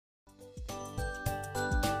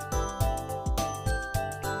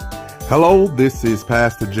Hello, this is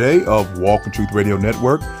Pastor Jay of Walk in Truth Radio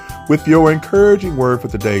Network with your encouraging word for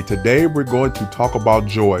today. Today, we're going to talk about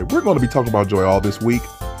joy. We're going to be talking about joy all this week.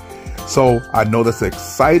 So I know that's an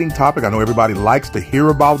exciting topic. I know everybody likes to hear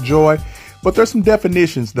about joy, but there's some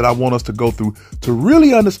definitions that I want us to go through to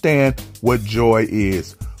really understand what joy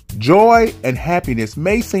is. Joy and happiness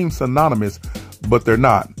may seem synonymous, but they're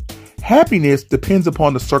not. Happiness depends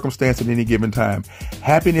upon the circumstance at any given time.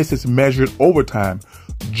 Happiness is measured over time.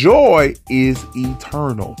 Joy is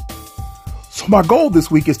eternal. So my goal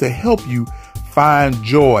this week is to help you find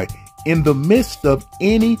joy in the midst of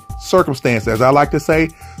any circumstance. As I like to say,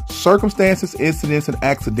 circumstances, incidents, and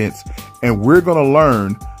accidents. And we're going to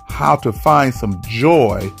learn how to find some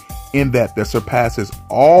joy in that surpasses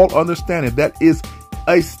all understanding. That is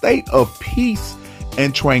a state of peace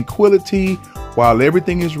and tranquility while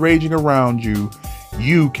everything is raging around you.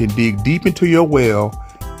 You can dig deep into your well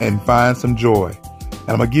and find some joy. And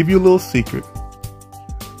I'm going to give you a little secret.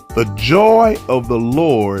 The joy of the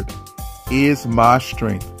Lord is my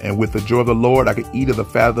strength. And with the joy of the Lord, I can eat of the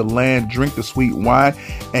fat of the land, drink the sweet wine,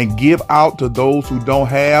 and give out to those who don't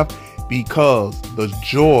have, because the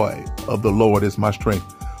joy of the Lord is my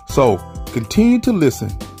strength. So continue to listen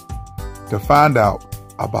to find out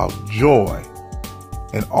about joy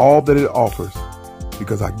and all that it offers,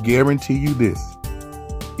 because I guarantee you this: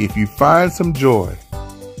 if you find some joy,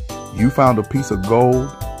 you found a piece of gold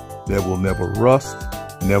that will never rust,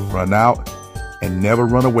 never run out, and never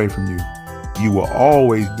run away from you. You will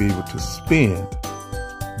always be able to spend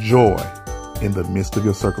joy in the midst of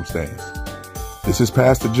your circumstance. This is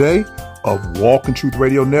Pastor Jay of Walk in Truth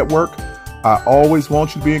Radio Network. I always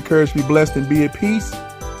want you to be encouraged, be blessed, and be at peace.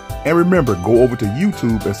 And remember, go over to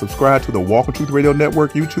YouTube and subscribe to the Walk in Truth Radio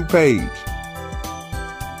Network YouTube page.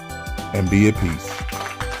 And be at peace.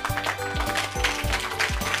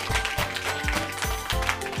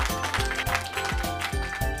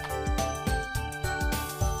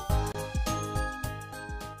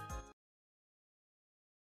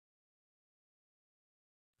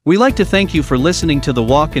 We like to thank you for listening to the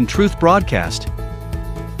Walk in Truth broadcast.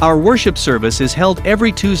 Our worship service is held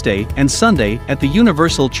every Tuesday and Sunday at the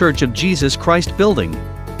Universal Church of Jesus Christ building,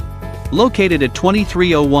 located at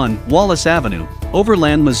 2301 Wallace Avenue,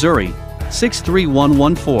 Overland, Missouri,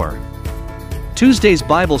 63114. Tuesday's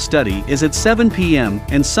Bible study is at 7 p.m.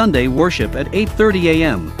 and Sunday worship at 8:30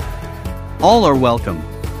 a.m. All are welcome.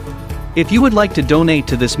 If you would like to donate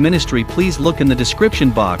to this ministry, please look in the description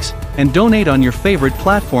box and donate on your favorite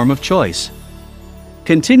platform of choice.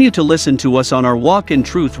 Continue to listen to us on our Walk in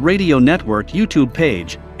Truth Radio Network YouTube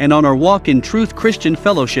page and on our Walk in Truth Christian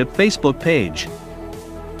Fellowship Facebook page.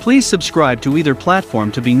 Please subscribe to either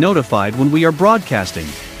platform to be notified when we are broadcasting.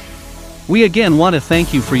 We again want to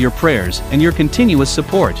thank you for your prayers and your continuous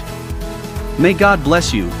support. May God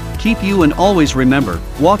bless you, keep you, and always remember,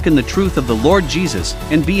 walk in the truth of the Lord Jesus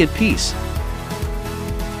and be at peace.